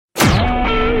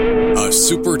a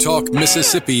Super Talk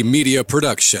Mississippi media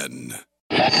production.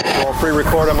 I'll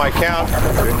pre-record on my count.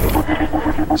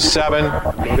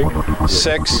 7,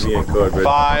 6,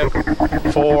 5,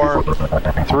 4,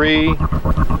 3,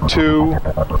 2.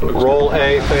 Roll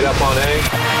A, fade up on A.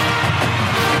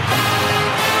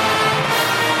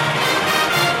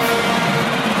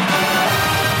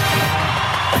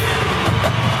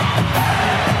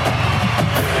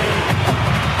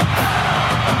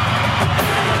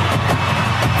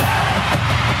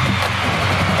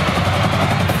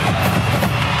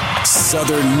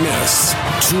 Southern Miss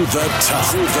to the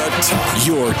top.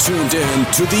 You're tuned in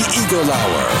to the Eagle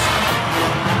Hour.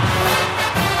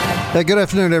 Hey, good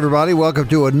afternoon, everybody. Welcome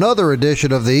to another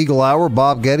edition of the Eagle Hour.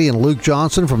 Bob Getty and Luke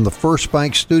Johnson from the First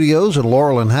Bank Studios in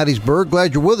Laurel and Hattiesburg.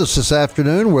 Glad you're with us this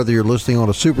afternoon, whether you're listening on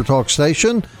a Super Talk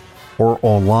station or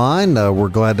online. We're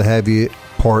glad to have you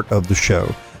part of the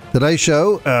show. Today's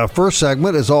show, first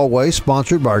segment, as always,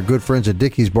 sponsored by our good friends at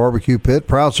Dickey's Barbecue Pit,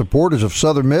 proud supporters of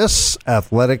Southern Miss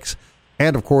athletics,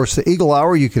 and, of course, the Eagle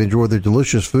Hour. You can enjoy their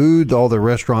delicious food. All their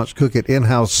restaurants cook it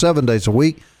in-house 7 days a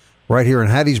week. Right here in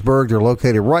Hattiesburg, they're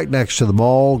located right next to the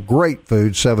mall. Great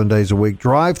food 7 days a week.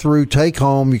 Drive-through, take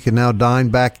home. You can now dine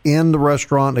back in the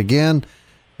restaurant again.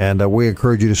 And we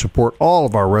encourage you to support all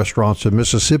of our restaurants in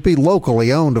Mississippi,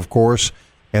 locally owned, of course.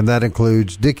 And that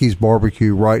includes Dickey's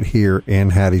Barbecue right here in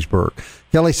Hattiesburg.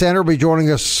 Kelly Sander will be joining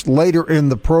us later in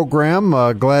the program.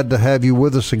 Glad to have you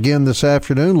with us again this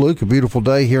afternoon. Luke, a beautiful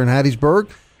day here in Hattiesburg.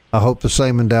 I hope the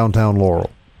same in downtown Laurel.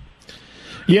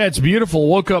 Yeah, it's beautiful.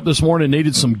 Woke up this morning,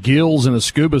 needed some gills and a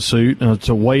scuba suit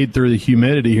to wade through the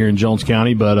humidity here in Jones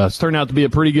County. But it's turned out to be a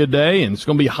pretty good day, and it's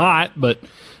going to be hot, but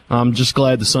I'm just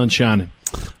glad the sun's shining.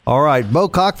 All right, Bo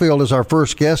Cockfield is our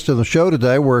first guest on the show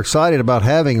today. We're excited about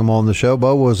having him on the show.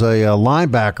 Bo was a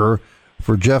linebacker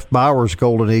for Jeff Bower's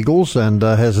Golden Eagles and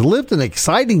has lived an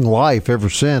exciting life ever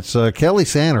since. Kelly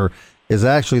Sander is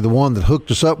actually the one that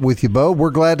hooked us up with you, Bo.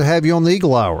 We're glad to have you on the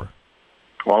Eagle Hour.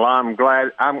 Well, I'm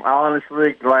glad. I'm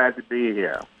honestly glad to be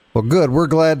here. Well, good. We're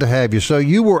glad to have you. So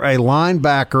you were a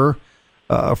linebacker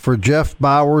for Jeff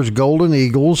Bower's Golden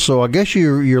Eagles. So I guess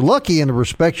you're lucky in the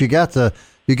respect you got to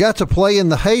play in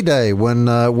the heyday when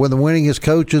the winningest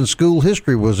coach in school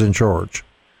history was in charge.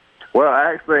 Well,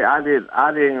 actually, I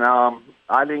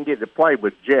didn't get to play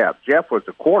with Jeff. Jeff was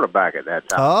the quarterback at that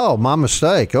time. Oh, my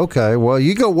mistake. Okay. Well,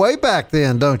 you go way back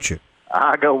then, don't you?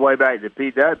 I go way back to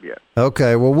PW.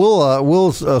 Okay. Well,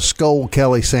 we'll scold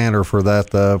Kelly Sander for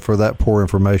that poor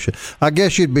information. I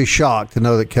guess you'd be shocked to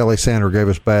know that Kelly Sander gave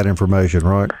us bad information,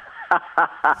 right?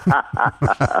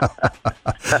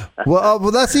 Well,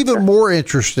 that's even more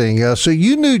interesting. So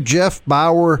you knew Jeff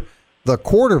Bower, the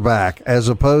quarterback, as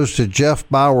opposed to Jeff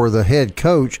Bower, the head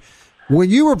coach. When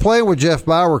you were playing with Jeff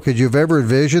Bower, could you have ever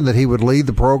envisioned that he would lead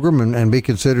the program and be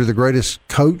considered the greatest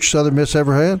coach Southern Miss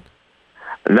ever had?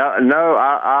 No,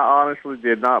 I honestly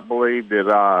did not believe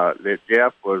that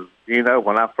Jeff was.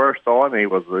 When I first saw him, he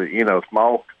was a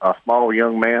small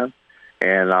young man.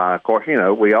 And, of course,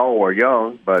 we all were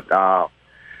young, but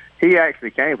he actually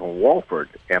came from Wofford.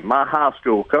 And my high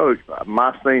school coach,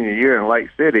 my senior year in Lake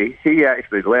City, he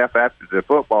actually left after the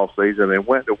football season and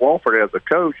went to Wofford as a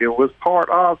coach and was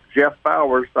part of Jeff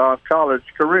Bower's college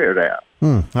career there.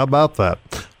 How about that?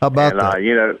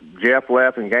 Jeff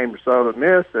left and came to Southern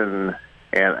Miss, and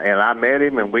I met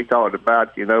him, and we talked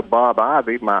about, Bob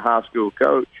Ivy, my high school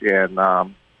coach. And I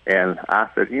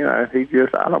said,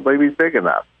 I don't believe he's big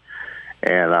enough.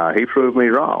 And he proved me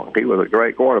wrong. He was a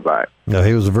great quarterback. No,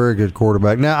 he was a very good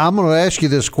quarterback. Now, I'm going to ask you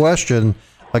this question.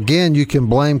 Again, you can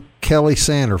blame Kelly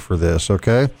Sander for this,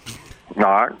 okay? All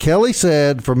right. Kelly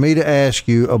said for me to ask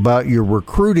you about your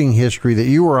recruiting history, that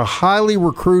you were a highly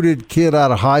recruited kid out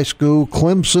of high school,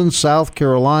 Clemson, South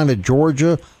Carolina,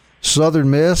 Georgia, Southern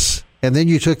Miss, and then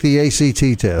you took the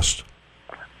ACT test.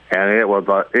 And it was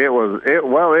a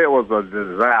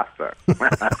disaster.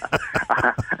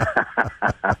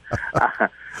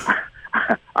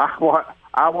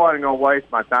 I wasn't going to waste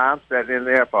my time sitting in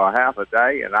there for a half a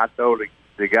day, and I told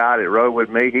the guy that rode with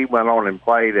me, he went on and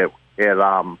played at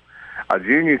a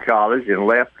junior college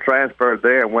and transferred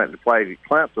there and went to play at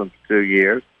Clemson for 2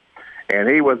 years. And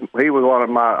he was one of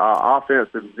my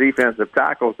offensive, defensive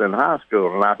tackles in high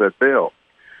school. And I said, Bill,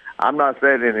 I'm not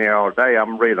sitting in here all day.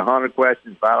 I'm going to read 100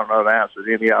 questions. If I don't know the answer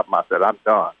to any of them, I said, I'm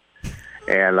done.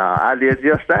 And I did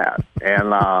just that.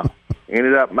 And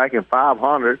ended up making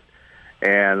 500.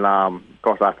 And, of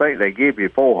course, I think they give you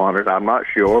 400. I'm not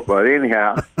sure. But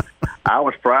anyhow, I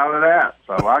was proud of that.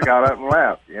 So I got up and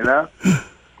left,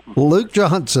 Luke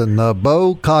Johnson,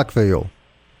 Bo Cockfield.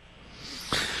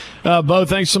 Bo,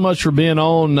 thanks so much for being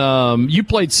on. You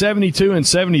played 72 and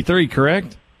 73,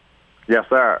 correct? Yes,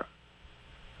 sir.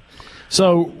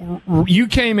 So you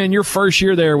came in, your first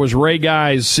year there was Ray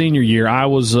Guy's senior year. I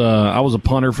was a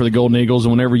punter for the Golden Eagles,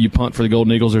 and whenever you punt for the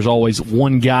Golden Eagles, there's always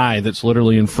one guy that's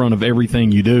literally in front of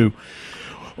everything you do.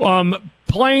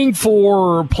 Playing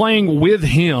with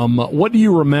him, what do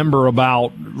you remember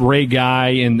about Ray Guy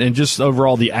and just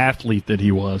overall the athlete that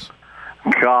he was?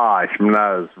 Gosh,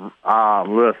 no.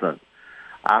 Listen,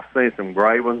 I've seen some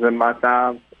great ones in my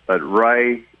time, but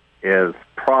Ray is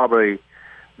probably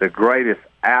the greatest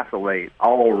athlete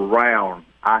all around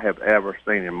I have ever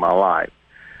seen in my life.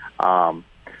 From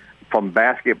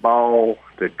basketball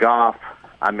to golf,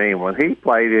 I mean, when he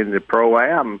played in the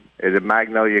Pro-Am at the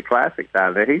Magnolia Classic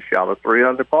down there, he shot a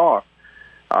 300 par.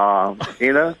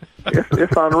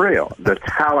 It's unreal, the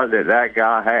talent that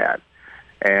guy had.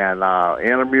 And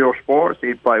intramural sports,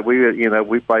 we played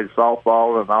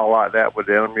softball and all like that with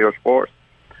the intramural sports.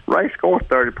 Ray scored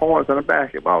 30 points in a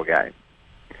basketball game.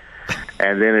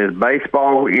 And then his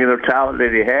baseball, talent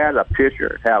that he had, a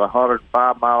pitcher had a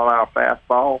 105-mile-an-hour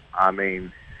fastball. I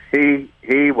mean, he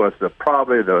was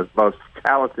probably the most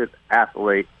talented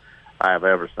athlete I have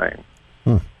ever seen.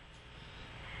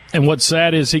 And what's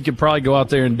sad is he could probably go out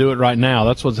there and do it right now.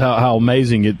 That's how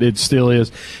amazing it still is.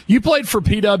 You played for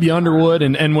P.W. Underwood,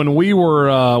 and when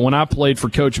when I played for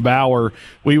Coach Bauer,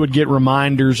 we would get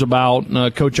reminders about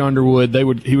Coach Underwood.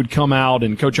 He would come out,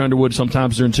 and Coach Underwood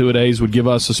sometimes during two-a-days would give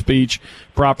us a speech.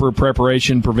 Proper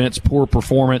preparation prevents poor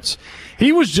performance.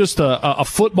 He was just a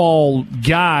football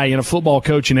guy and a football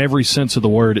coach in every sense of the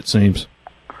word, it seems.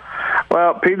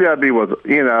 Well, PW was,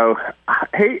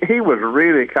 he was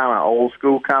really kind of old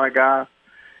school kind of guy.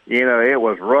 It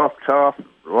was rough, tough.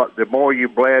 The more you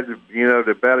bled,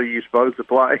 the better you're supposed to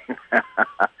play.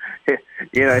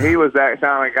 He was that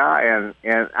kind of guy,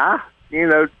 and I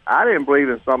didn't believe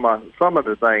in some of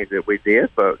the things that we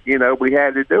did, but we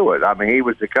had to do it. I mean, he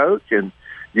was the coach, and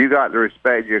you got to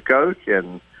respect your coach,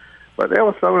 but there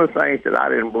were some of the things that I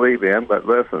didn't believe in. But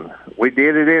listen, we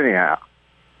did it anyhow.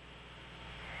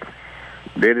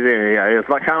 It's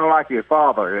kind of like your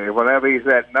father. Whenever he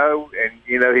said no, and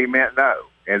he meant no,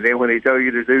 and then when he told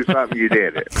you to do something, you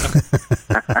did it.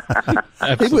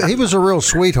 He was a real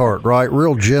sweetheart, right?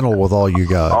 Real gentle with all you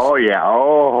guys. Oh yeah.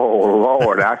 Oh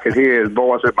Lord, I could hear his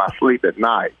voice in my sleep at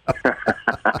night.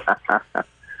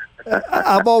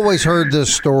 I've always heard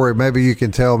this story. Maybe you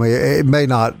can tell me. It may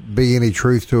not be any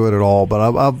truth to it at all, but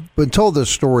I've been told this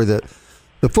story that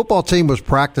the football team was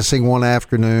practicing one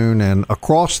afternoon, and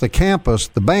across the campus,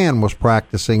 the band was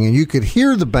practicing, and you could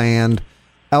hear the band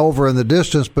over in the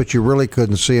distance, but you really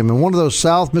couldn't see them. And one of those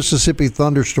South Mississippi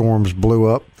thunderstorms blew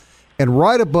up, and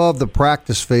right above the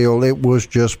practice field, it was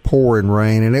just pouring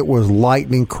rain, and it was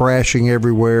lightning crashing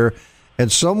everywhere.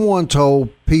 And someone told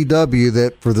PW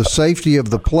that for the safety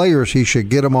of the players, he should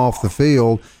get them off the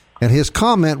field. And his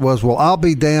comment was, well, I'll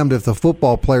be damned if the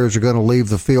football players are going to leave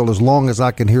the field as long as I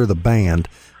can hear the band.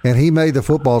 And he made the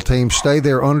football team stay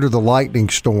there under the lightning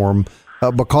storm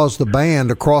because the band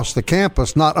across the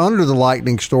campus, not under the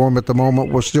lightning storm at the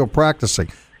moment, was still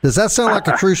practicing. Does that sound like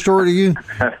a true story to you?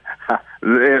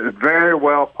 It's very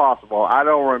well possible. I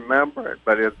don't remember it,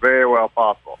 but it's very well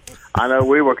possible. I know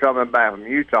we were coming back from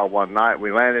Utah one night.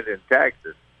 We landed in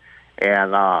Texas,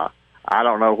 and I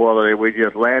don't know whether we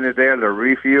just landed there to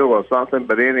refuel or something,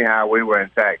 but anyhow, we were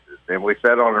in Texas, and we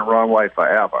sat on the runway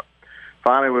forever.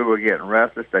 Finally, we were getting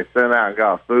restless. They sent out and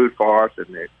got food for us,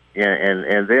 and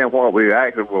then what we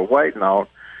actually were waiting on,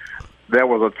 there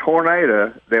was a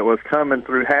tornado that was coming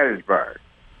through Hattiesburg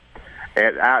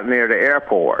out near the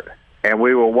airport, and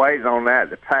we were waiting on that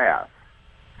to pass.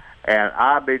 And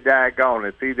I'd be daggone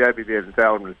if PW didn't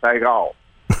tell them to take off.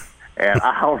 And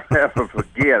I'll never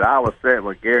forget, I was sitting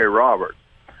with Gary Roberts,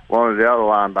 one of the other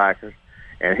linebackers,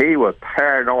 and he was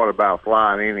paranoid about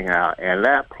flying anyhow. And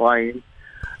that plane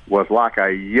was like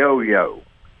a yo-yo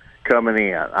coming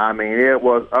in. I mean, it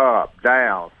was up,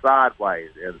 down,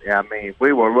 sideways. And I mean,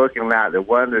 we were looking out the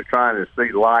window trying to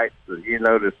see lights, to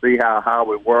see how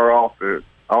we were off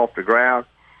the ground.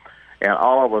 And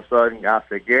all of a sudden, I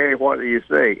said, Gary, what do you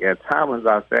see? And time as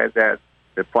I said that,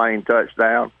 the plane touched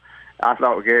down, I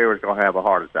thought Gary was going to have a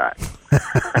heart attack.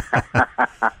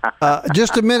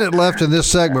 Just a minute left in this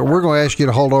segment. We're going to ask you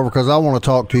to hold over because I want to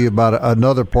talk to you about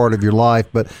another part of your life.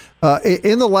 But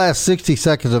in the last 60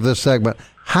 seconds of this segment,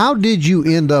 how did you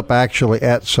end up actually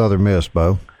at Southern Miss,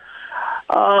 Bo?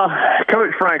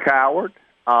 Coach Frank Howard,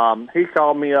 he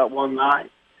called me up one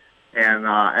night and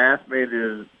asked me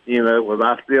to, was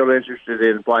I still interested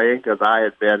in playing because I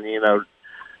had been,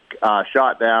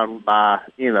 shot down by,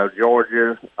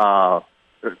 Georgia,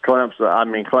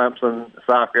 Clemson,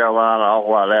 South Carolina, all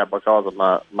like that because of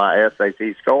my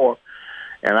SAT score.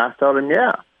 And I told him,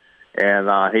 yeah.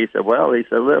 And he said,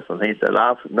 listen, he said,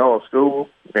 I know a school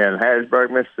in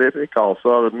Hattiesburg, Mississippi called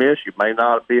Southern Miss. You may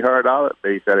not be heard of it,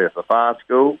 but he said it's a fine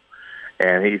school.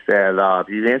 And he said, if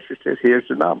you're interested, here's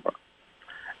the number.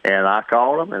 And I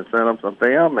called him and sent him some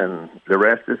film, and the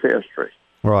rest is history.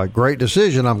 Right. Great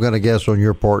decision, I'm going to guess, on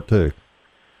your part, too.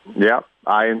 Yep.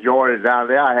 I enjoyed it down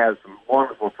there. I had some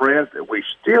wonderful friends that we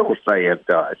still stay in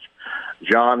touch.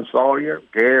 John Sawyer,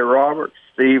 Gary Roberts,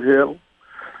 Steve Hill,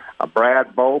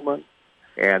 Brad Bowman,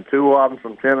 and 2 of them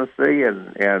from Tennessee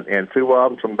and 2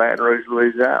 of them from Baton Rouge,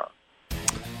 Louisiana.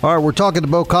 All right, we're talking to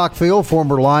Bo Cockfield,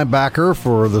 former linebacker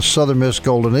for the Southern Miss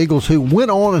Golden Eagles, who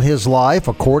went on in his life,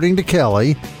 according to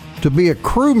Kelly, to be a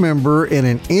crew member in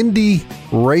an Indy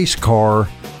race car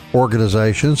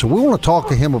organization. So we want to talk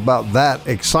to him about that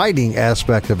exciting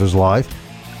aspect of his life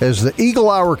as the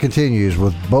Eagle Hour continues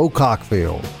with Bo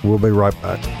Cockfield. We'll be right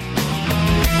back.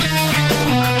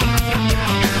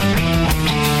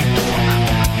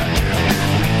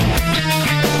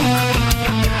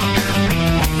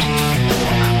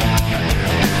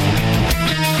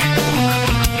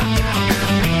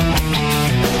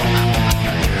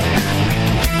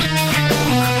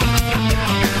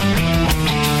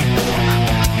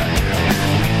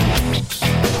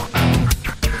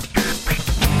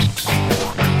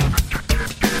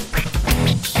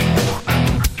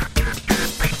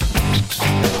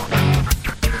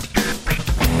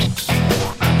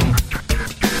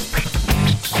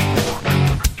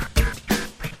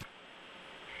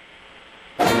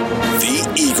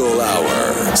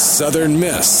 Southern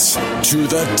Miss to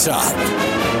the top.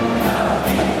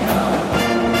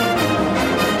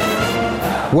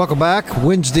 Welcome back.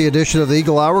 Wednesday edition of the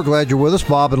Eagle Hour. Glad you're with us.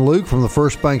 Bob and Luke from the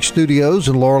First Bank Studios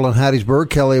in Laurel and Hattiesburg.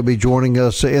 Kelly will be joining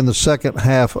us in the second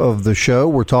half of the show.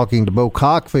 We're talking to Bo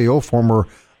Cockfield, former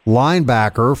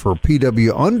linebacker for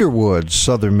P.W. Underwood's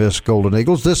Southern Miss Golden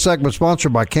Eagles. This segment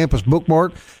sponsored by Campus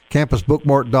Bookmart,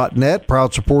 campusbookmart.net,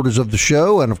 proud supporters of the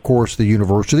show and, of course, the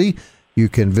university. You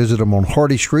can visit them on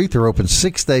Hardy Street. They're open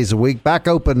 6 days a week. Back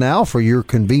open now for your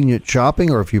convenient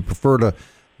shopping, or if you prefer to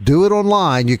do it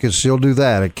online, you can still do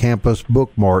that at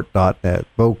campusbookmart.net.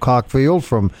 Bo Cockfield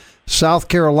from South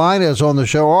Carolina is on the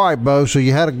show. All right, Bo, so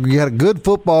you had a good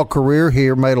football career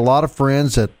here, made a lot of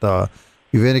friends that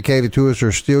you've indicated to us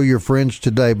are still your friends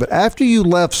today. But after you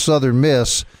left Southern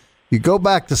Miss, you go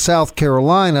back to South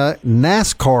Carolina,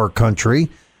 NASCAR country,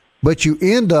 but you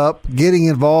end up getting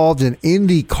involved in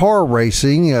Indy car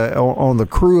racing on the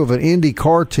crew of an Indy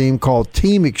car team called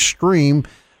Team Extreme.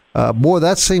 Boy,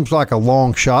 that seems like a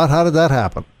long shot. How did that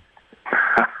happen?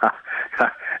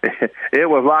 It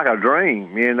was like a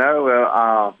dream, you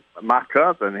know. My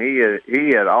cousin, he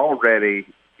had already,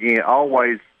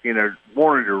 always,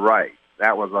 wanted to race.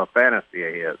 That was a fantasy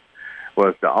of his,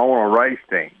 was to own a race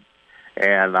team,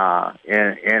 and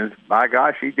by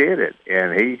gosh, he did it,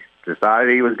 and he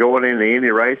decided he was going into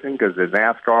Indy racing because the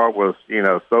NASCAR was,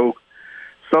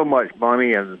 so much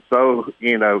money and so,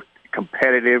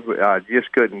 competitive.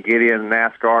 Just couldn't get in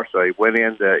NASCAR, so he went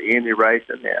into Indy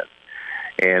racing,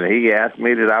 and he asked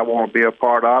me, did I want to be a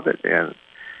part of it? And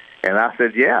I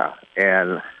said, yeah.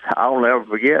 And I'll never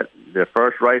forget the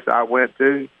first race I went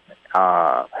to,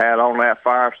 had on that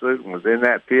fire suit and was in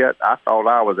that pit. I thought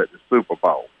I was at the Super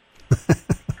Bowl.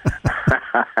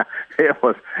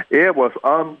 It was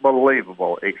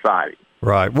unbelievable exciting.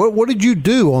 Right. What did you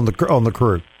do on the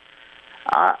crew?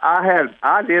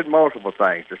 I did multiple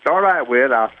things. To start out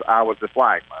with, I was the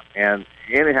flagman, and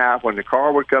anyhow, when the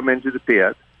car would come into the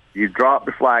pit, you drop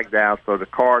the flag down so the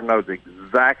car knows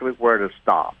exactly where to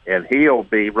stop, and he'll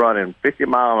be running 50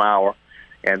 mile an hour,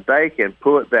 and they can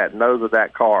put that nose of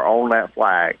that car on that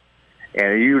flag,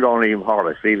 and you don't even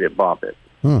hardly see it bump it.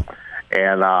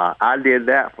 And I did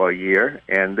that for a year,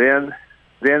 and then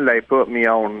they put me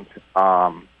on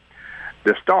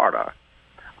the starter.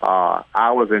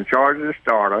 I was in charge of the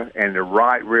starter and the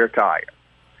right rear tire.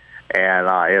 And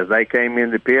as they came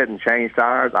in the pit and changed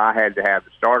tires, I had to have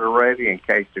the starter ready in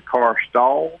case the car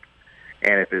stalled.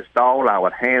 And if it stalled, I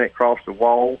would hand it across the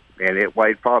wall, and it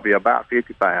weighed probably about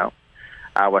 50 pounds.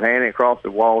 I would hand it across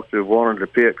the wall to one of the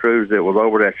pit crews that was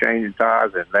over there changing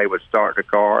tires, and they would start the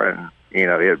car, and it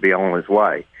would be on its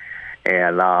way.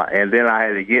 And then I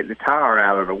had to get the tire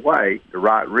out of the way, the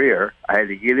right rear. I had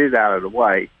to get it out of the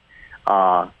way,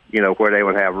 where they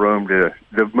would have room to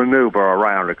maneuver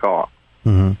around the car.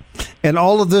 Mm-hmm. And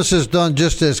all of this is done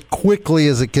just as quickly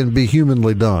as it can be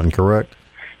humanly done, correct?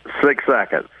 6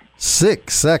 seconds.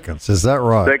 6 seconds, is that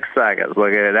right? 6 seconds.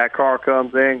 Look at it. That car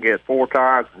comes in, gets 4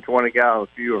 tires and 20 gallons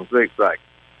of fuel in 6 seconds.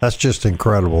 That's just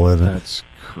incredible, isn't it? That's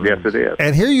crazy. Yes, it is.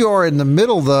 And here you are in the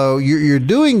middle, though. You're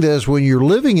doing this when you're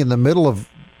living in the middle of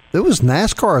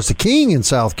NASCAR as the king in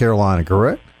South Carolina,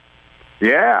 correct?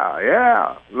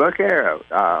 Yeah. Look here.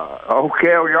 Old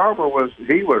Cale Yarber was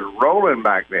rolling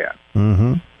back then.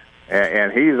 Mm-hmm.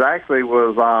 And he actually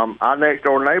was our next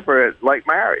door neighbor at Lake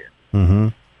Marion. Mm-hmm.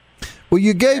 Well,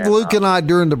 you gave Luke and I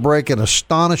during the break an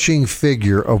astonishing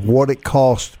figure of what it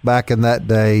cost back in that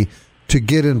day to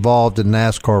get involved in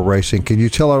NASCAR racing. Can you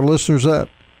tell our listeners that?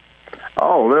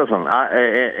 Oh, listen,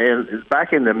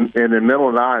 back in the middle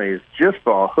of the 90s, just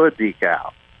for a hood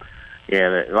decal,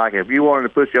 and like if you wanted to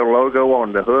put your logo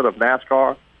on the hood of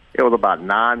NASCAR, it was about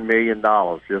 $9 million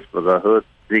just for the hood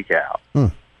decal.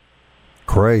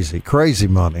 Crazy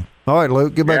money. All right,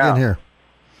 Luke, get back in here.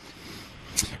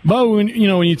 Bo, when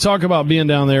you talk about being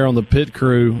down there on the pit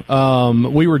crew,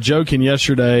 we were joking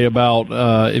yesterday about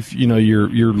if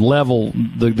your level,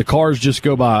 the cars just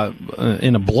go by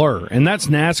in a blur, and that's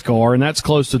NASCAR, and that's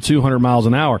close to 200 miles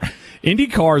an hour. Indy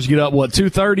cars get up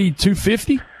 230,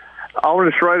 250. On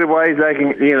the straightaways, they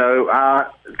can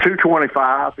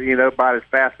 225. About as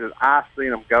fast as I've seen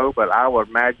them go, but I would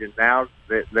imagine now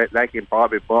that they can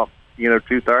probably bump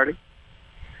 230.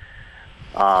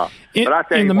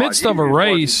 In the midst of a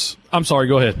race, I'm sorry,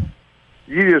 go ahead.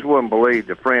 You just wouldn't believe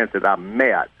the friends that I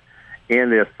met in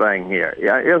this thing here.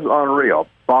 Yeah, it was unreal.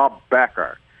 Bob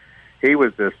Becker, he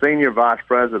was the senior vice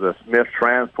president of Smith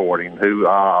Transporting, who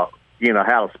had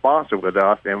a sponsor with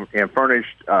us and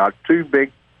furnished two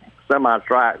big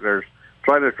semi-tractors,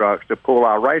 trailer trucks to pull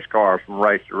our race cars from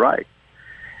race to race.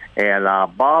 And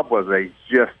Bob was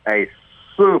just a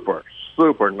super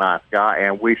nice guy,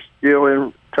 and we still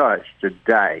in touch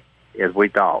today as we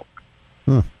talk.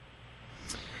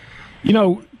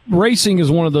 Racing is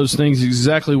one of those things,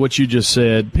 exactly what you just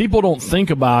said. People don't think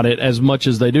about it as much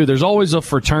as they do. There's always a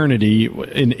fraternity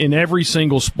in every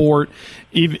single sport,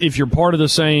 if you're part of the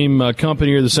same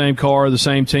company or the same car or the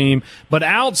same team. But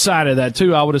outside of that,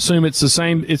 too, I would assume it's the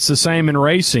same. It's the same in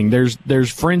racing. There's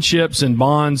friendships and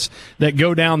bonds that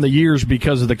go down the years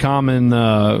because of the common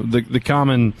the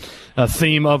common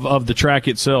theme of the track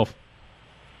itself.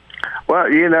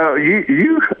 Well, you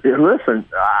listen.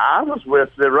 I was with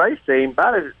the race team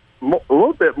about a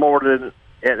little bit more than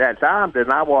at that time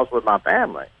than I was with my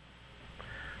family.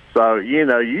 So you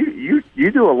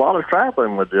do a lot of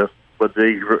traveling with these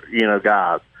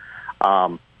guys.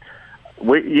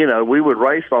 We would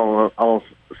race on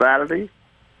Saturdays,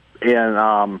 and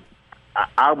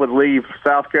I would leave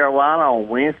South Carolina on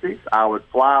Wednesdays. I would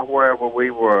fly wherever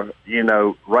we were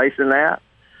racing at.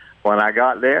 When I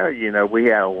got there, we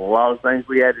had a lot of things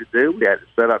we had to do. We had to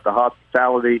set up the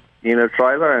hospitality,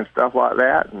 trailer and stuff like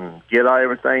that, and get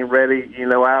everything ready,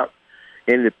 out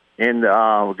in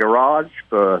the garage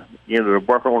for, to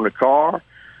work on the car.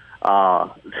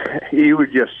 You were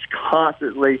just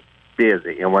constantly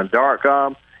busy, and when dark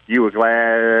come, you were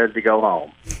glad to go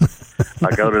home.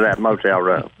 I go to that motel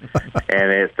room,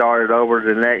 and it started over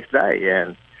the next day.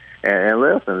 And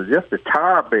listen, just the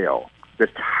tire bill. The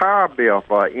tire bill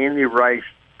for any race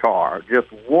car,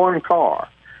 just one car,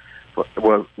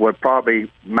 would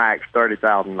probably max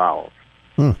 $30,000.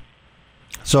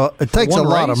 So it takes a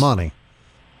lot of money.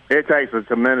 It takes a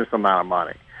tremendous amount of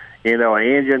money. An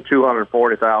engine,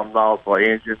 $240,000 for an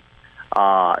engine,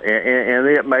 and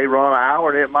it may run an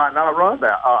hour, and it might not run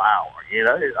that hour.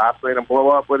 I've seen them blow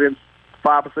up within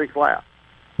 5 or 6 laps.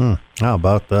 How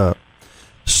about that?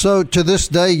 So to this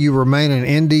day, you remain an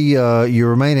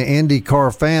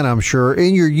IndyCar fan, I'm sure.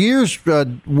 In your years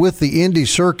with the Indy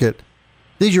circuit,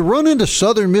 did you run into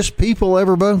Southern Miss people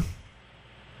ever, Bo?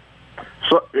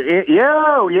 So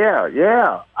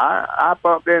yeah. I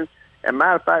bumped in. As a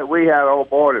matter of fact, we had an old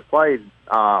boy that played.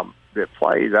 He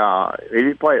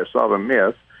didn't play at Southern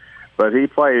Miss, but he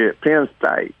played at Penn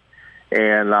State.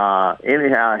 And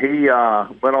anyhow, he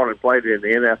went on and played in the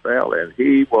NFL, and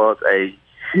he was a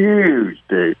huge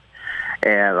dude.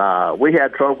 And we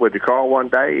had trouble with the car one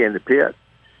day in the pit,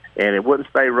 and it wouldn't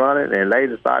stay running, and they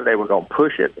decided they were going to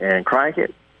push it and crank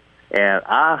it. And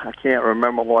I can't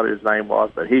remember what his name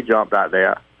was, but he jumped out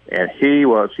there, and he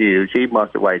was huge. He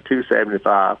must have weighed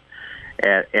 275,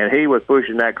 and he was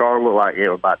pushing that car. Looked like it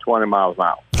was about 20 miles an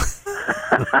hour.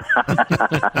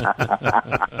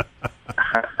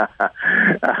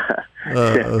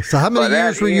 So how many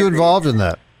years were you involved in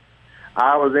that?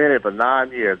 I was in it for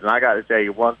 9 years, and I got to tell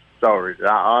you one story. I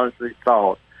honestly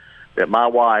thought that my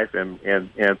wife and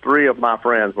 3 of my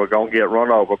friends were going to get run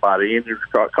over by the Indy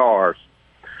cars.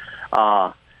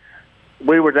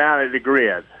 We were down at the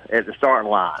grid at the starting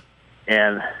line,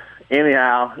 and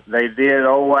anyhow, they did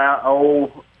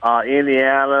old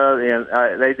Indiana, and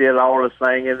they did all the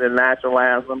singing, the national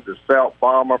anthem. The Stealth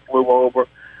bomber flew over.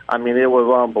 I mean, it was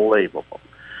unbelievable.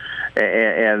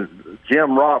 and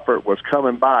Jim Rockford was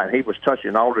coming by, and he was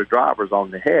touching all the drivers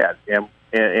on the head and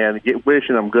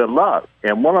wishing them good luck.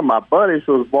 And one of my buddies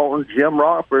was wanting Jim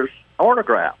Rockford's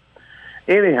autograph.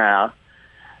 Anyhow,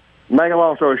 make a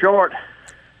long story short,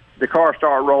 the car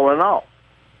started rolling off.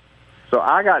 So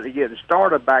I got to get it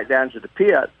started back down to the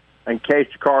pit in case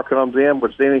the car comes in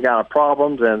with any kind of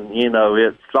problems and,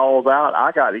 it stalls out.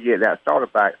 I got to get that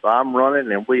started back. So I'm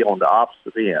running, and we on the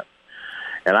opposite end.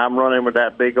 And I'm running with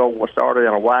that big old starter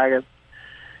in a wagon.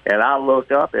 And I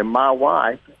look up, and my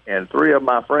wife and 3 of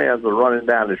my friends are running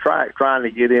down the track trying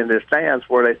to get in their stands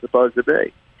where they're supposed to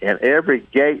be. And every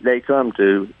gate they come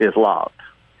to is locked.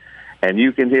 And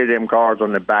you can hear them cars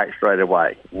on the back straight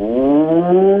away.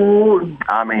 Ooh,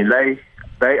 I mean,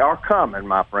 they are coming,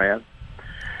 my friend.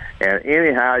 And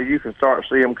anyhow, you can start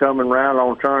seeing them coming around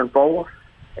on turn 4.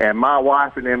 And my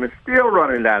wife and them is still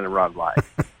running down the runway.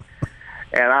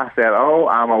 And I said,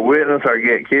 I'm a witness or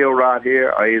get killed right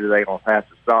here, or either they're going to have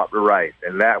to stop the race.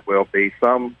 And that will be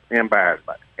some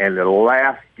embarrassment. And the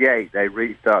last gate they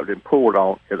reached up and pulled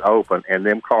on is open, and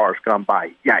them cars come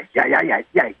by. Yay, yay, yay, yay,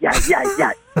 yay, yay, yay,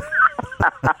 yay.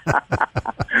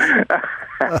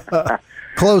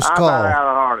 Close call. I had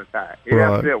a heart attack. Yes,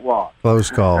 right. It was. Close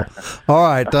call. All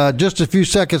right, just a few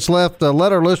seconds left.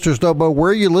 Let our listeners know about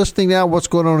where you're listening now. What's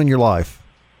going on in your life?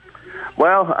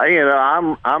 Well,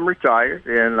 I'm retired,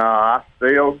 and I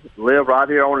still live right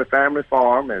here on the family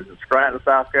farm in Scranton,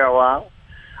 South Carolina.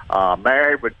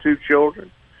 Married with 2 children.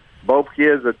 Both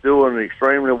kids are doing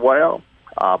extremely well.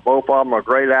 Both of them are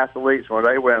great athletes when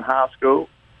they were in high school.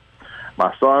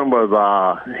 My son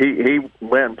was he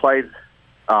went and played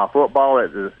football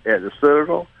at the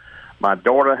Citadel. My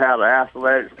daughter had an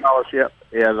athletic scholarship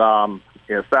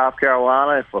in South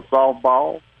Carolina for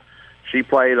softball. She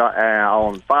played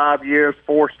on 5 years,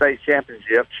 4 state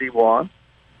championships. She won.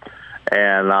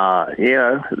 And,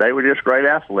 they were just great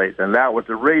athletes. And that was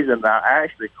the reason I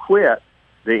actually quit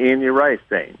the Indy race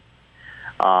team.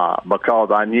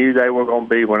 Because I knew they were going to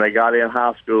be, when they got in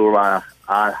high school, I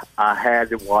had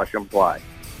to watch them play.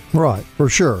 Right, for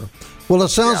sure. Well, it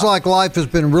sounds like life has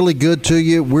been really good to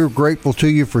you. We're grateful to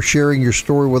you for sharing your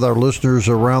story with our listeners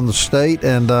around the state.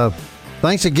 And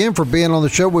thanks again for being on the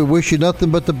show. We wish you nothing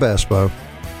but the best, Bo.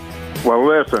 Well,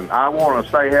 listen, I want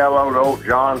to say hello to old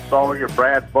John Sawyer,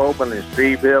 Brad Bowman, and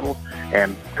Steve Hiddle,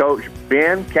 and Coach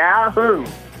Ben Calhoun.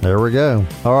 There we go.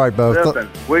 All right, Bo. Listen,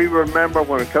 we remember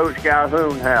when Coach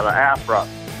Calhoun had an afro.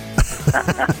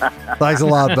 Thanks a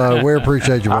lot, Bo. We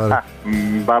appreciate you,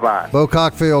 buddy. Bye-bye. Bo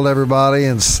Cockfield, everybody,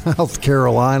 in South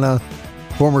Carolina.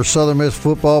 Former Southern Miss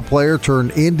football player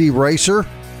turned Indy racer.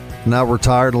 Now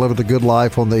retired and living the good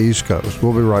life on the East Coast.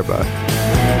 We'll be right back.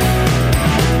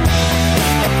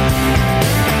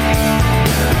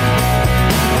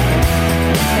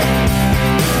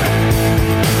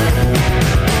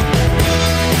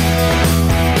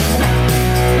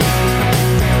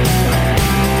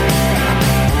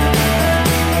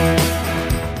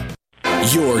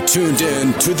 You're tuned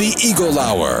in to the Eagle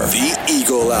Hour. The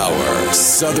Eagle Hour.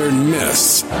 Southern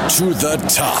Miss to the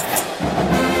top.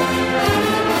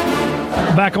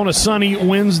 Back on a sunny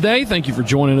Wednesday. Thank you for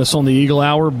joining us on the Eagle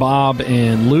Hour. Bob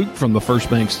and Luke from the First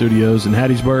Bank Studios in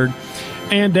Hattiesburg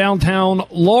and downtown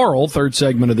Laurel. Third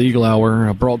segment of the Eagle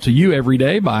Hour brought to you every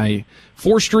day by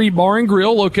 4th Street Bar and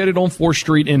Grill, located on 4th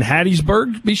Street in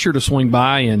Hattiesburg. Be sure to swing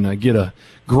by and get a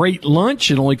great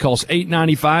lunch. It only costs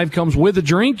 $8.95. Comes with a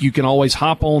drink. You can always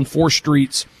hop on 4th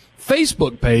Street's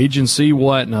Facebook page and see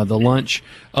what the lunch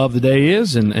of the day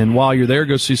is. And while you're there,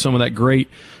 go see some of that great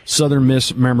Southern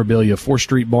Miss memorabilia. 4th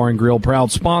Street Bar and Grill,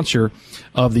 proud sponsor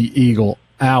of the Eagle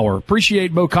Hour.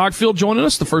 Appreciate Bo Cockfield joining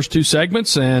us the first 2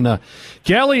 segments. And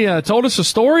Kelly told us a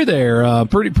story there,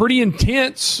 pretty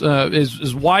intense.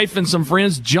 His wife and some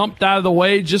friends jumped out of the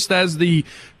way just as the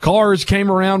cars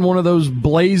came around one of those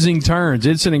blazing turns.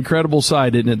 It's an incredible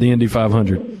sight, isn't it, the Indy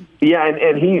 500? Yeah,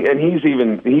 and he's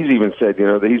even said,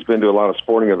 that he's been to a lot of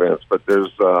sporting events, but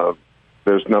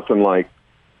there's nothing like,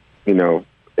 an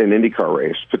IndyCar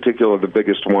race, particularly the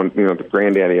biggest one, the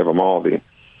granddaddy of them all, the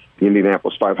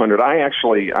Indianapolis 500. I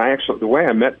actually, the way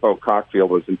I met Bo Cockfield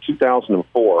was in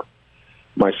 2004.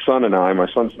 My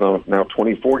son's now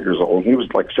 24 years old. He was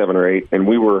like 7 or 8, and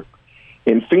we were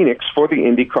in Phoenix for the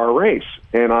IndyCar race.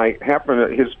 And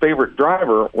his favorite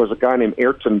driver was a guy named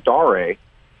Ayrton Dare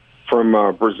from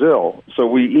Brazil. So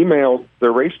we emailed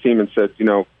the race team and said,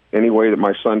 any way that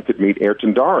my son could meet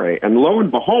Ayrton Dare. And lo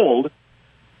and behold,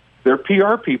 their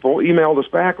PR people emailed us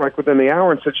back like within the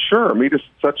hour and said, sure, meet us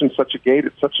at such and such a gate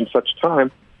at such and such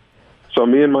time. So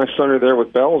me and my son are there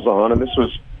with bells on, and this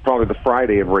was probably the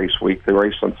Friday of race week. They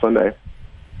raced on Sunday.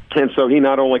 And so he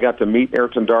not only got to meet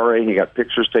Ayrton Dare, he got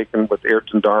pictures taken with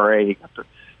Ayrton Dare. He got to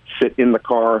sit in the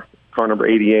car number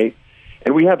 88.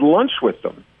 And we had lunch with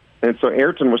them. And so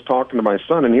Ayrton was talking to my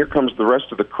son, and here comes the rest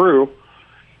of the crew.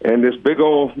 And this big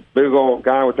old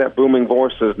guy with that booming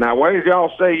voice says, "Now, where did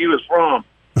y'all say you was from?"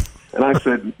 And I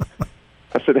said,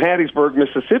 Hattiesburg,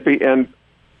 Mississippi. And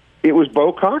it was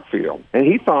Bo Cockfield. And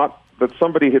he thought that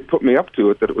somebody had put me up to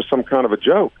it, that it was some kind of a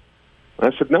joke.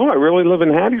 And I said, "No, I really live in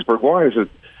Hattiesburg." "Why?" He said,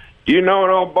 "Do you know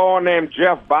an old boy named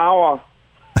Jeff Bauer?"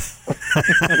 I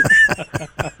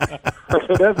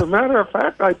said, "As a matter of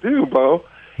fact, I do, Bo."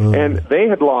 And they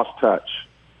had lost touch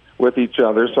with each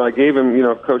other, so I gave him,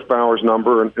 Coach Bauer's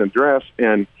number and address,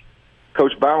 and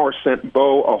Coach Bauer sent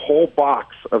Bo a whole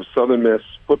box of Southern Miss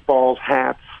footballs,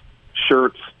 hats,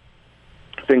 shirts,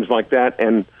 things like that,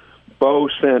 and Bo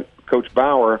sent Coach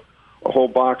Bauer a whole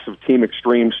box of Team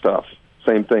Extreme stuff.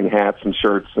 Same thing, hats and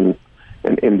shirts and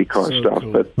IndyCar stuff.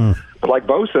 Cool. But like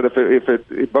Bo said,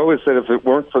 if Bo had said if it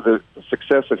weren't for the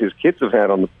success that his kids have had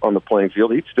on the playing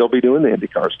field, he'd still be doing the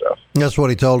IndyCar stuff. That's what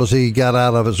he told us. He got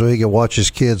out of it so he could watch his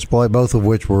kids play, both of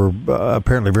which were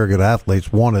apparently very good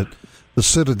athletes. One at the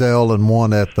Citadel and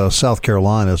one at South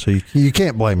Carolina. So you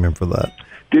can't blame him for that.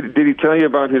 Did he tell you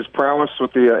about his prowess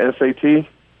with the SAT?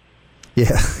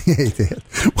 Yeah, he did.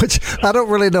 Which I don't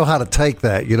really know how to take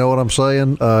that. You know what I'm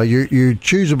saying? You're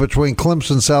choosing between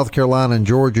Clemson, South Carolina, and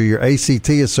Georgia. Your ACT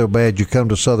is so bad you come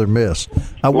to Southern Miss.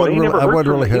 I wasn't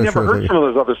really he never heard from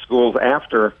those other schools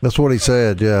after. That's what he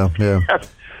said. Yeah.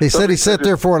 He said he sat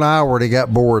there for an hour and he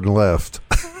got bored and left.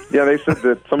 Yeah, they said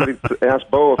that somebody asked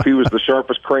Bo if he was the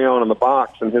sharpest crayon in the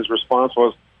box, and his response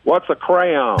was, "What's a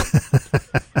crayon?"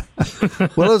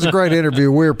 Well, it was a great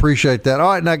interview. We appreciate that. All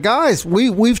right, now, guys,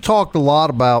 we've talked a lot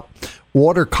about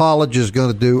what are colleges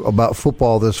going to do about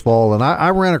football this fall, and I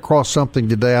ran across something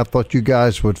today I thought you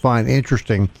guys would find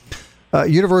interesting.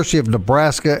 University of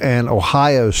Nebraska and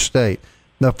Ohio State.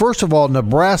 Now, first of all,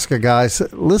 Nebraska, guys,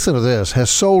 listen to this, has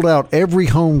sold out every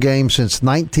home game since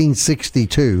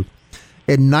 1962,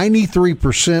 and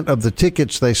 93% of the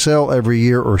tickets they sell every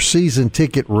year are season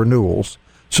ticket renewals.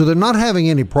 So they're not having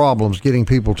any problems getting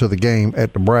people to the game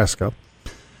at Nebraska.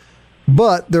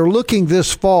 But they're looking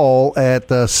this fall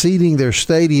at seating their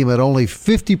stadium at only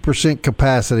 50%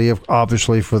 capacity,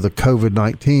 obviously for the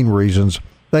COVID-19 reasons.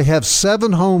 They have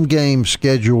 7 home games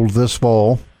scheduled this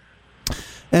fall.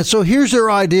 And so here's their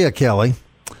idea, Kelly,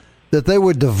 that they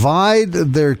would divide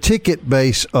their ticket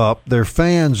base up, their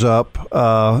fans up,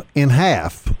 in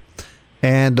half.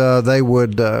 And they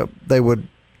would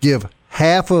give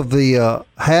half of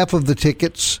the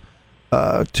tickets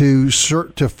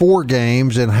to 4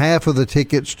 games and half of the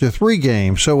tickets to 3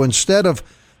 games. So instead of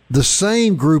the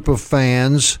same group of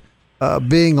fans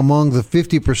being among the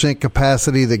 50%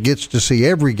 capacity that gets to see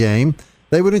every game,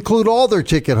 they would include all their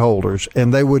ticket holders,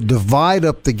 and they would divide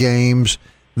up the games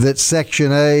that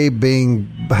Section A, being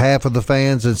half of the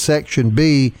fans, and Section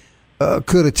B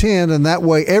could attend, and that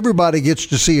way everybody gets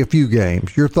to see a few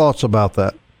games. Your thoughts about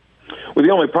that? Well,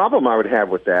 the only problem I would have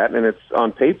with that, and it's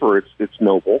on paper, it's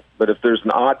noble, but if there's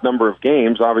an odd number of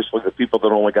games, obviously the people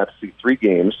that only got to see 3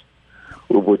 games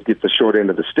would get the short end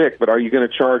of the stick. But are you going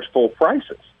to charge full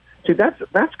prices? See,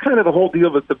 that's kind of the whole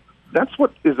deal. That's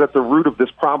what is at the root of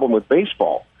this problem with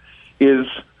baseball. Is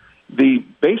the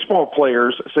baseball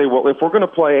players say, well, if we're going to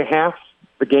play half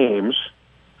the games,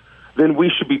 then we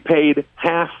should be paid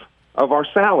half of our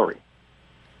salary.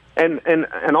 And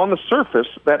on the surface,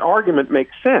 that argument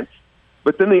makes sense.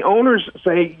 But then the owners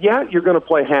say, yeah, you're going to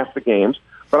play half the games,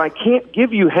 but I can't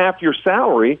give you half your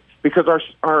salary because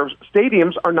our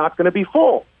stadiums are not going to be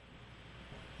full.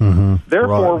 Mm-hmm.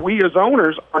 Therefore, we as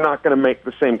owners are not going to make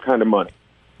the same kind of money.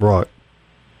 Right.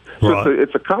 So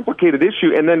it's a complicated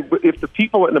issue. And then if the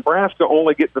people at Nebraska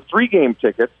only get the 3-game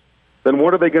tickets, then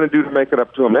what are they going to do to make it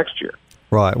up to them next year?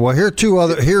 Right. Well, here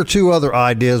are two other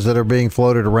ideas that are being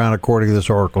floated around according to this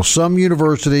article. Some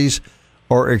universities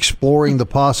are exploring the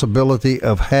possibility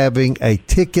of having a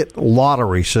ticket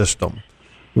lottery system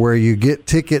where you get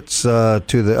tickets to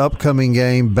the upcoming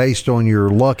game based on your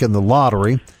luck in the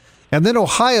lottery. And then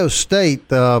Ohio State,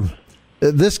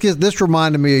 this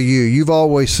reminded me of you. You've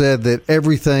always said that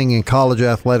everything in college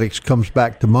athletics comes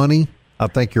back to money. I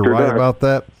think you're right about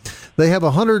that. They have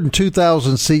a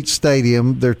 102,000-seat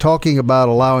stadium. They're talking about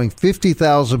allowing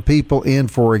 50,000 people in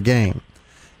for a game.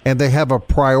 And they have a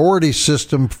priority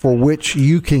system for which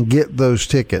you can get those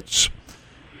tickets.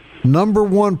 Number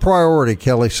one priority,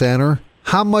 Kelly Sander,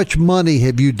 how much money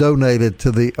have you donated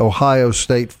to the Ohio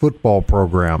State football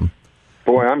program?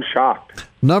 Boy, I'm shocked.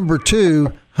 Number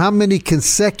 2, how many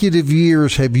consecutive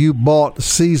years have you bought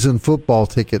season football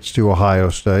tickets to Ohio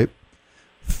State?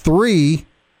 3,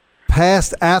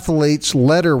 past athletes,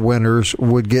 letter winners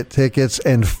would get tickets,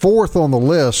 and fourth on the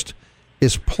list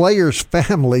is players'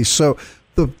 families. So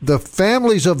the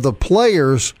families of the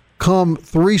players come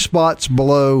 3 spots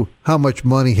below how much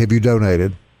money have you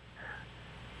donated.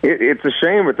 It's a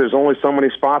shame that there's only so many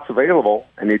spots available,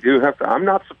 and you do have to. I'm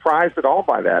not surprised at all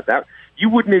by that. That you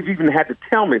wouldn't have even had to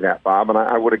tell me that, Bob, and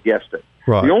I would have guessed it.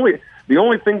 Right. The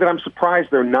only thing that I'm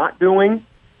surprised they're not doing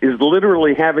is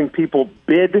literally having people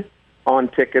bid on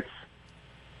tickets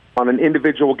on an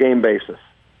individual game basis.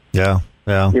 Yeah.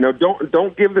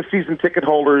 Don't give the season ticket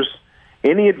holders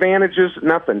any advantages,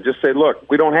 nothing. Just say, look,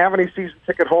 we don't have any season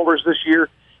ticket holders this year.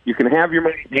 You can have your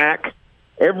money back.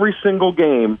 Every single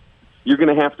game, you're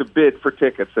going to have to bid for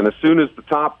tickets. And as soon as the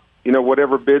top,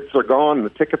 whatever bids are gone, the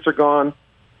tickets are gone,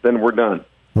 then we're done.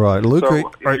 Right. Luke, so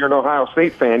if you're an Ohio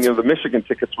State fan, the Michigan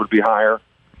tickets would be higher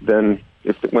than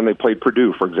when they played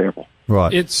Purdue, for example.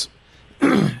 Right.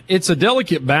 It's a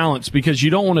delicate balance because you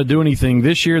don't want to do anything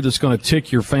this year that's going to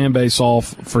tick your fan base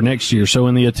off for next year. So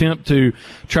in the attempt to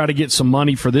try to get some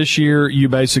money for this year, you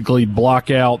basically block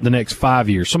out the next 5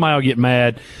 years. Somebody will get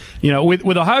mad.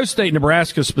 With Ohio State,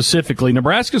 Nebraska specifically,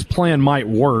 Nebraska's plan might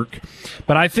work,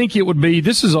 but I think it would be,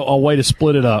 this is a way to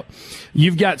split it up.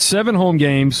 You've got 7 home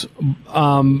games,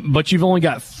 but you've only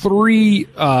got 3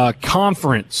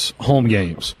 conference home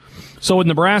games. So with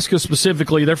Nebraska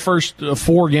specifically, their first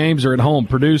 4 games are at home: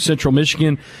 Purdue, Central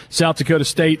Michigan, South Dakota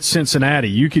State, Cincinnati.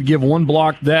 You could give one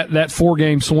block that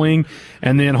 4-game swing,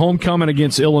 and then homecoming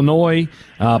against Illinois,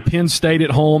 Penn State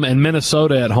at home, and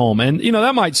Minnesota at home. And,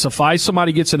 that might suffice.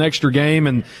 Somebody gets an extra game,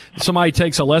 and somebody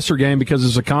takes a lesser game because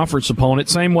it's a conference opponent.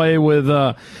 Same way with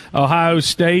Ohio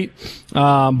State,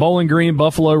 Bowling Green,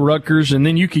 Buffalo, Rutgers, and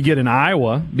then you could get an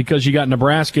Iowa because you got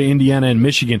Nebraska, Indiana, and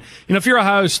Michigan. If you're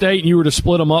Ohio State and you were to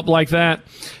split them up like that,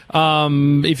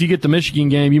 if you get the Michigan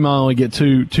game, you might only get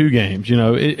two games.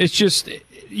 It's just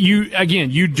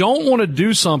you don't want to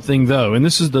do something though, and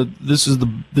this is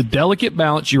the delicate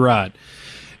balance you ride.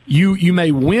 You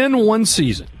may win one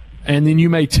season, and then you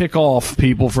may tick off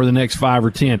people for the next 5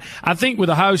 or 10. I think with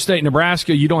Ohio State and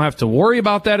Nebraska, you don't have to worry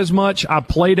about that as much. I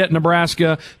played at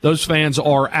Nebraska. Those fans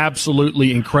are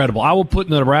absolutely incredible. I will put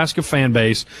the Nebraska fan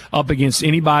base up against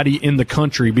anybody in the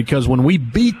country because when we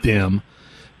beat them,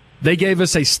 they gave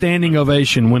us a standing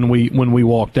ovation when we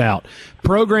walked out.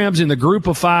 Programs in the group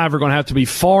of 5 are going to have to be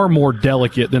far more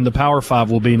delicate than the Power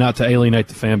 5 will be, not to alienate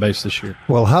the fan base this year.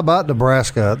 Well, how about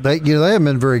Nebraska? They haven't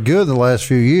been very good in the last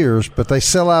few years, but they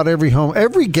sell out every home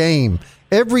game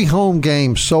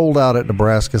sold out at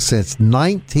Nebraska since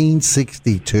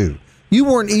 1962. You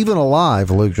weren't even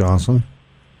alive, Luke Johnson.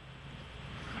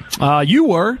 You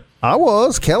were. I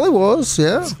was. Kelly was.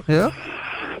 Yeah.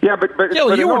 Yeah, but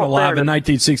Kelly, you weren't alive in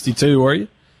 1962, were you?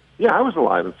 Yeah, I was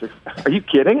alive in 60. Are you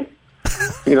kidding?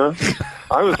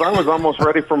 I was almost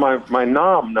ready for my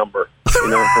nom number,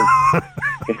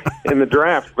 in the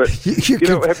draft. But have you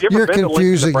ever you're been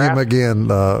confusing to him again.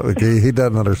 He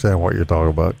doesn't understand what you're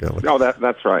talking about, Kelly. No,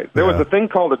 that's right. There was a thing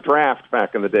called a draft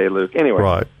back in the day, Luke. Anyway,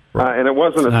 right. And it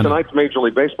wasn't tonight's Major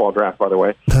League Baseball draft, by the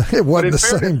way. It wasn't the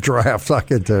same draft, I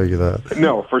can tell you that.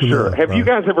 No, for sure. Have you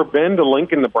guys ever been to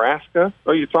Lincoln, Nebraska?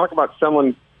 Oh, you talk about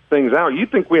selling things out. You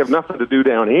think we have nothing to do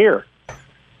down here.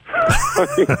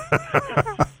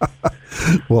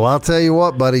 Well, I'll tell you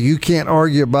what, buddy, you can't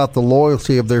argue about the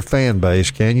loyalty of their fan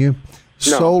base, can you?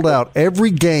 No. Sold out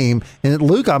every game. And,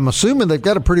 Luke, I'm assuming they've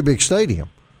got a pretty big stadium.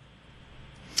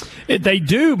 They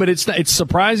do, but it's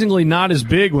surprisingly not as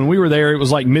big. When we were there, it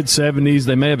was like mid-70s.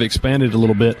 They may have expanded a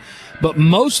little bit. But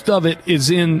most of it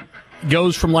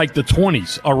goes from like the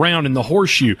 20s around in the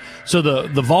horseshoe. So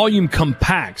the volume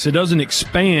compacts. It doesn't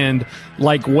expand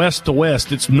like west to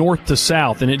west. It's north to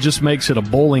south, and it just makes it a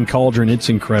bowling cauldron. It's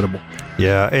incredible.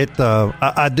 Yeah,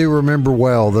 I do remember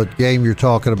well the game you're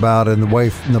talking about and the way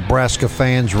Nebraska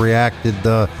fans reacted.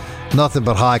 Nothing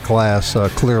but high class,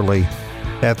 clearly,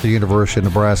 at the University of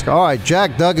Nebraska. All right,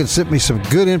 Jack Duggan sent me some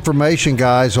good information,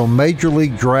 guys, on Major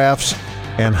League drafts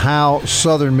and how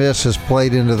Southern Miss has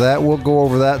played into that. We'll go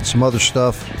over that and some other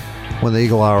stuff when the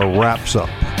Eagle Hour wraps up.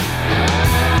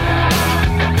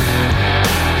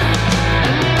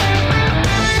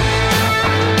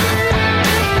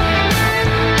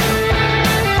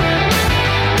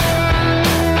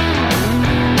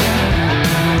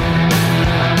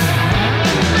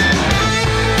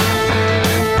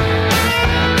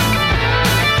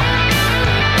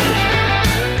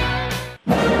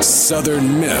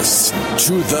 Southern Miss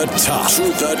to the top. To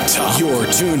the top. You're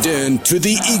tuned in to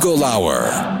the Eagle Hour.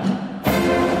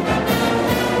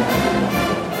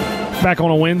 Back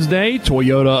on a Wednesday,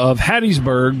 Toyota of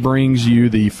Hattiesburg brings you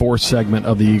the fourth segment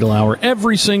of the Eagle Hour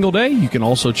every single day. You can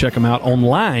also check them out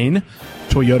online,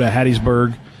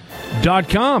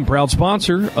 ToyotaHattiesburg.com. Proud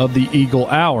sponsor of the Eagle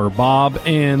Hour. Bob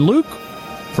and Luke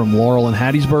from Laurel and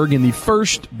Hattiesburg in the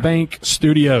First Bank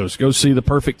Studios. Go see the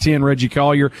Perfect 10, Reggie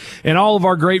Collier, and all of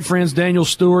our great friends, Daniel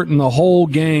Stewart and the whole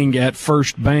gang at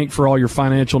First Bank for all your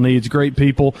financial needs. Great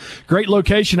people. Great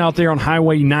location out there on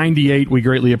Highway 98. We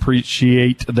greatly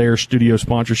appreciate their studio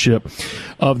sponsorship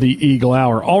of the Eagle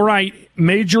Hour. All right,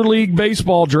 Major League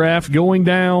Baseball draft going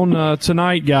down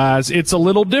tonight, guys. It's a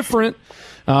little different.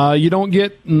 You don't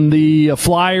get the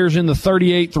Flyers in the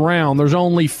 38th round. There's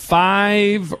only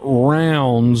 5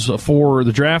 rounds for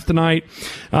the draft tonight.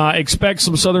 Expect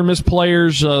some Southern Miss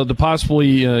players to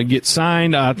possibly get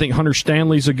signed. I think Hunter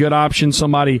Stanley's a good option.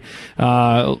 Somebody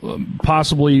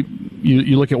possibly,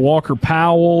 you look at Walker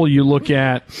Powell. You look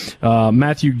at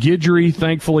Matthew Guidry.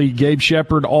 Thankfully, Gabe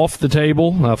Shepard off the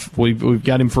table. We've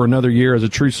got him for another year as a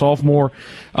true sophomore.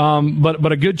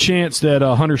 But a good chance that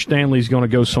Hunter Stanley's going to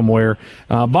go somewhere.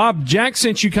 Bob, Jack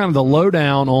sent you kind of the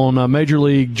lowdown on Major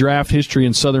League draft history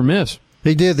in Southern Miss.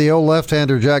 He did. The old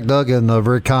left-hander, Jack Duggan,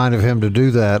 very kind of him to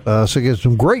do that. So get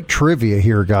some great trivia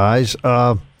here, guys.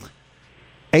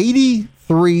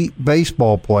 83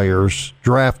 baseball players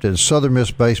drafted, Southern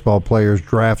Miss baseball players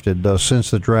drafted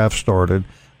since the draft started.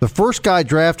 The first guy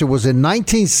drafted was in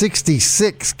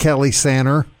 1966, Kelly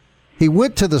Sanner. He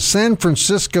went to the San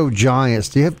Francisco Giants.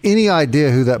 Do you have any idea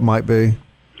who that might be?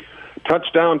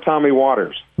 Touchdown, Tommy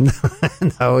Waters.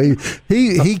 No,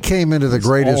 he came into the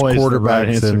greatest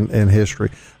quarterbacks in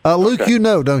history. Luke, okay. You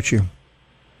know, don't you?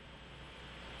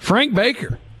 Frank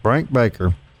Baker. Frank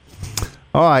Baker.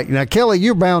 All right, now Kelly,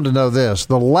 you're bound to know this.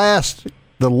 The last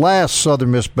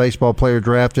Southern Miss baseball player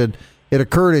drafted, it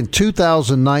occurred in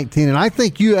 2019, and I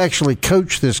think you actually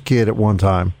coached this kid at one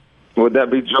time. Would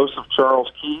that be Joseph Charles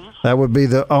Keys? That would be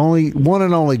the one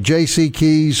and only J.C.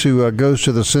 Keys, who goes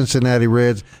to the Cincinnati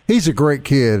Reds. He's a great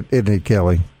kid, isn't he,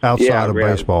 Kelly, outside of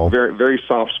baseball? Very, very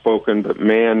soft-spoken, but,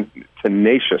 man,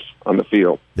 tenacious on the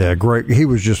field. Yeah, great. It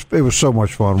was so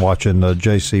much fun watching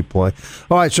J.C. play.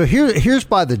 All right, so here's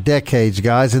by the decades,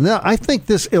 guys, and I think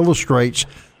this illustrates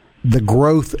the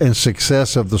growth and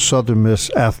success of the Southern Miss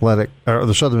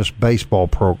the Southern Miss baseball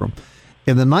program.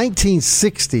 In the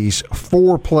 1960s,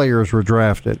 4 players were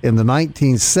drafted. In the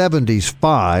 1970s,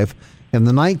 5. In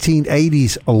the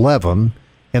 1980s, 11.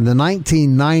 In the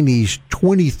 1990s,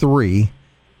 23.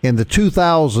 In the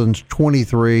 2000s,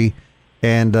 23.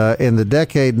 And in the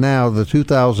decade now, the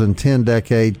 2010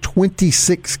 decade,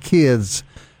 26 kids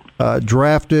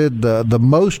drafted, the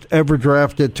most ever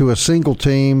drafted to a single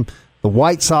team. The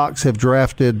White Sox have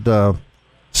drafted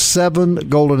 7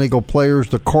 Golden Eagle players,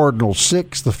 the Cardinals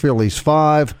 6, the Phillies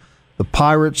 5, the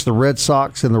Pirates, the Red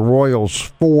Sox, and the Royals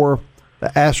 4, the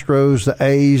Astros, the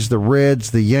A's, the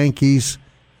Reds, the Yankees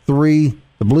 3,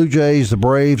 the Blue Jays, the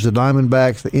Braves, the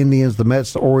Diamondbacks, the Indians, the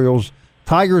Mets, the Orioles,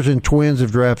 Tigers and Twins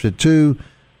have drafted 2,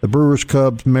 the Brewers,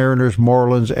 Cubs, Mariners,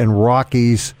 Marlins, and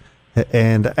Rockies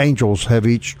and Angels have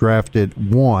each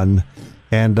drafted 1.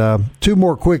 And 2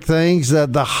 more quick things.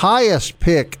 The highest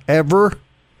pick ever,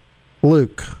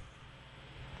 Luke.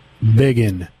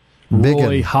 Biggin.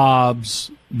 Roy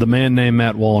Hobbs, the man named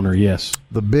Matt Wallner, yes.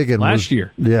 The Biggin last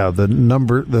year. Yeah, the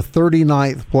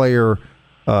 39th player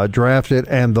drafted,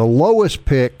 and the lowest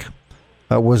pick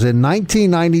was in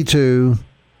 1992,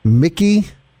 Mickey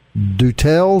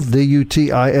Dutil,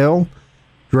 D-U-T-I-L,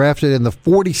 drafted in the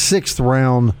 46th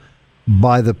round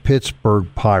by the Pittsburgh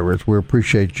Pirates. We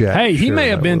appreciate Jack. Hey, he may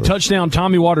have been touchdown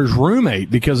Tommy Waters' roommate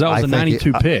because that was a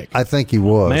 92 pick. I think he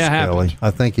was, Kelly.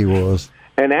 I think he was.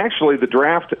 And actually, the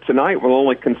draft tonight will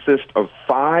only consist of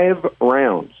 5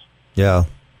 rounds. Yeah.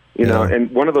 You know, and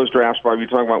one of those drafts, Bob, you're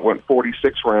talking about, went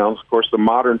 46 rounds. Of course, the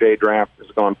modern-day draft has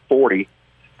gone 40.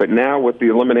 But now with the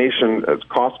elimination as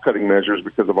cost-cutting measures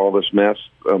because of all this mess,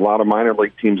 a lot of minor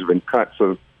league teams have been cut,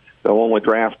 so they'll only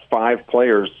draft 5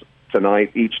 players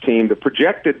tonight, each team. The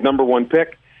projected number 1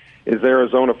 pick is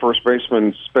Arizona first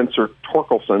baseman Spencer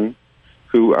Torkelson,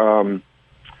 who, he's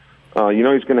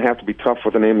going to have to be tough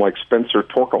with a name like Spencer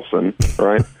Torkelson,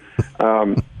 right?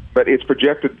 But it's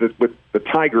projected that with the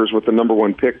Tigers, with the number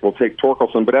 1 pick, will take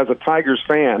Torkelson. But as a Tigers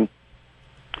fan,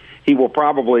 he will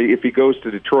probably, if he goes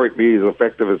to Detroit, be as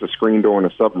effective as a screen door in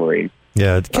a submarine.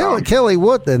 Yeah, Kelly,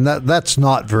 what? And that's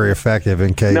not very effective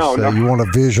in case you want to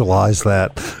visualize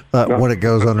that when it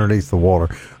goes underneath the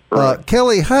water. Right.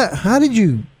 Kelly, how did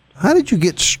you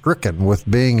get stricken with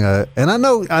being a? And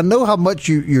I know how much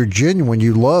you're genuine.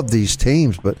 You love these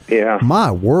teams, but yeah, my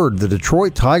word, the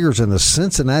Detroit Tigers and the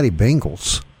Cincinnati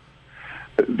Bengals.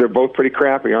 They're both pretty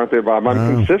crappy, aren't they, Bob?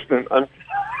 I'm consistent.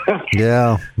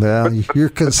 Yeah. You're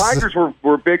the Tigers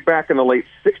were big back in the late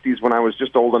 60s when I was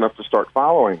just old enough to start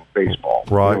following baseball.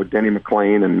 Right. With Denny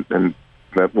McLain and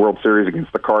that World Series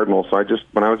against the Cardinals. So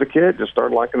when I was a kid, just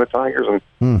started liking the Tigers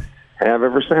and have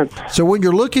ever since. So when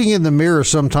you're looking in the mirror,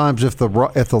 sometimes if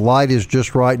the light is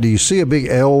just right, do you see a big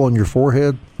L on your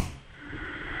forehead?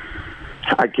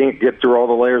 I can't get through all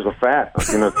the layers of fat,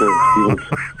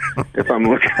 if I'm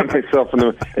looking at myself in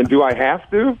the. And do I have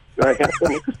to? Do I have to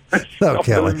look at myself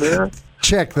in the mirror?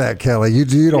 Check that, Kelly.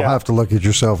 You don't have to look at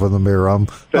yourself in the mirror.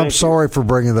 I'm sorry for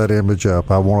bringing that image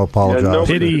up. I want to apologize.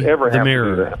 Pity the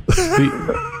mirror.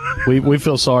 we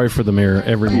feel sorry for the mirror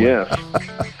every morning. Yes.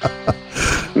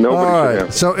 Nobody should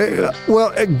have. So,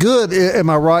 good. Am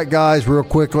I right, guys? Real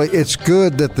quickly, it's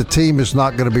good that the team is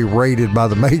not going to be rated by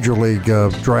the Major League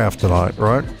draft tonight,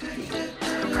 right?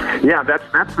 Yeah,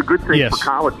 that's the good thing for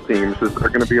college teams is they're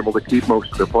going to be able to keep most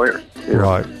of their players.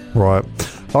 Right. All right.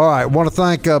 I want to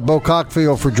thank Bo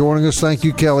Cockfield for joining us. Thank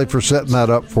you, Kelly, for setting that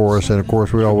up for us. And, of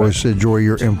course, we always enjoy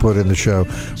your input in the show.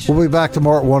 We'll be back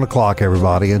tomorrow at 1 o'clock,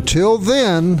 everybody. Until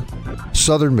then,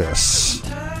 Southern Miss.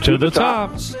 To the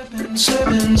top.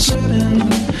 Sipping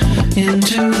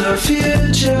into the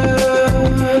future.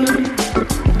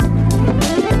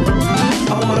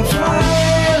 I want to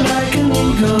fly like an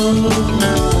eagle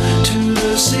to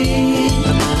the sea.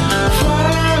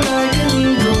 Fly like an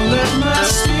eagle, let my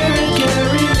spirit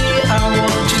carry me. I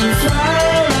want to fly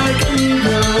like an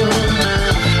eagle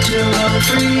till I'm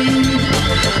free.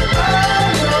 I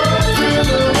go through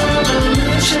the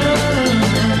revolution.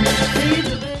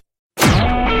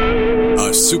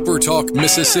 A SuperTalk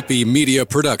Mississippi media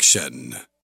production.